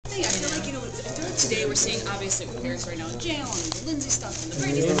today we're seeing, obviously, with parents right now in jail, and the Lindsay stuff, and the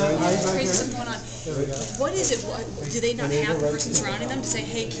Brady stuff, and all this crazy stuff going on. What is it? Do they not have the person surrounding them to say,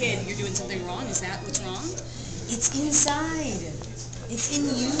 hey, kid, you're doing something wrong? Is that what's wrong? It's inside. It's in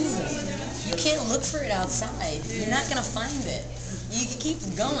you. You can't look for it outside. You're not going to find it. You can keep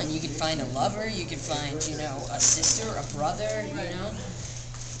going. You can find a lover. You can find, a sister, a brother,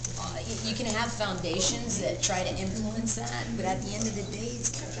 You can have foundations that try to influence that, but at the end of the day, it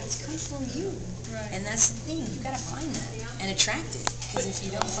comes from you. Right. And that's the thing. You got to find that and attract it. Because if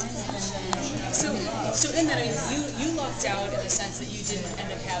you don't find it, then So in that, you lucked out in the sense that you didn't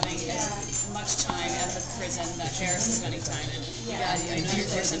end up having as much time at the prison that Harris is spending time in. Yeah, I know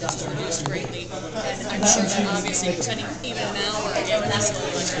your sentence was reduced greatly, and I'm sure that obviously spending even an hour in a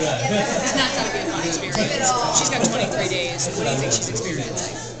facility like that is not going to be a fun experience. She's got 23 days. What do you think she's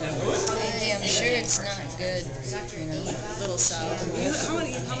experiencing? I'm sure it's not good. Little so.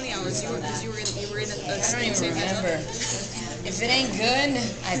 How many hours? Because you were in a I don't even remember. If it ain't good,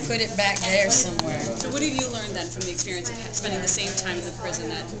 I put it back there somewhere. So what have you learned then from the experience of spending the same time in the prison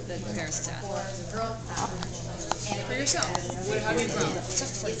that Paris is at? For yourself, how have you grown? It's a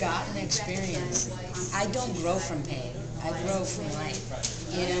forgotten experience. I don't grow from pain. I grow from life.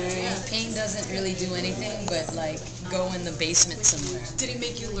 You know what I mean? Pain doesn't really do anything but, go in the basement somewhere. Did it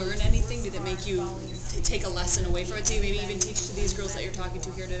make you learn anything? Did it make you take a lesson away from it? Do you maybe even teach to these girls that you're talking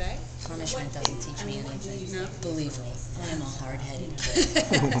to here today? Punishment doesn't teach me anything. No? Believe me, I'm a hard-headed kid.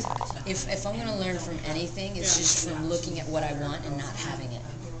 If I'm going to learn from anything, it's just from looking at what I want and not having it.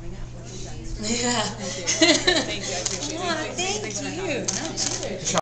 Yeah. Thank you. I appreciate it. Thank you.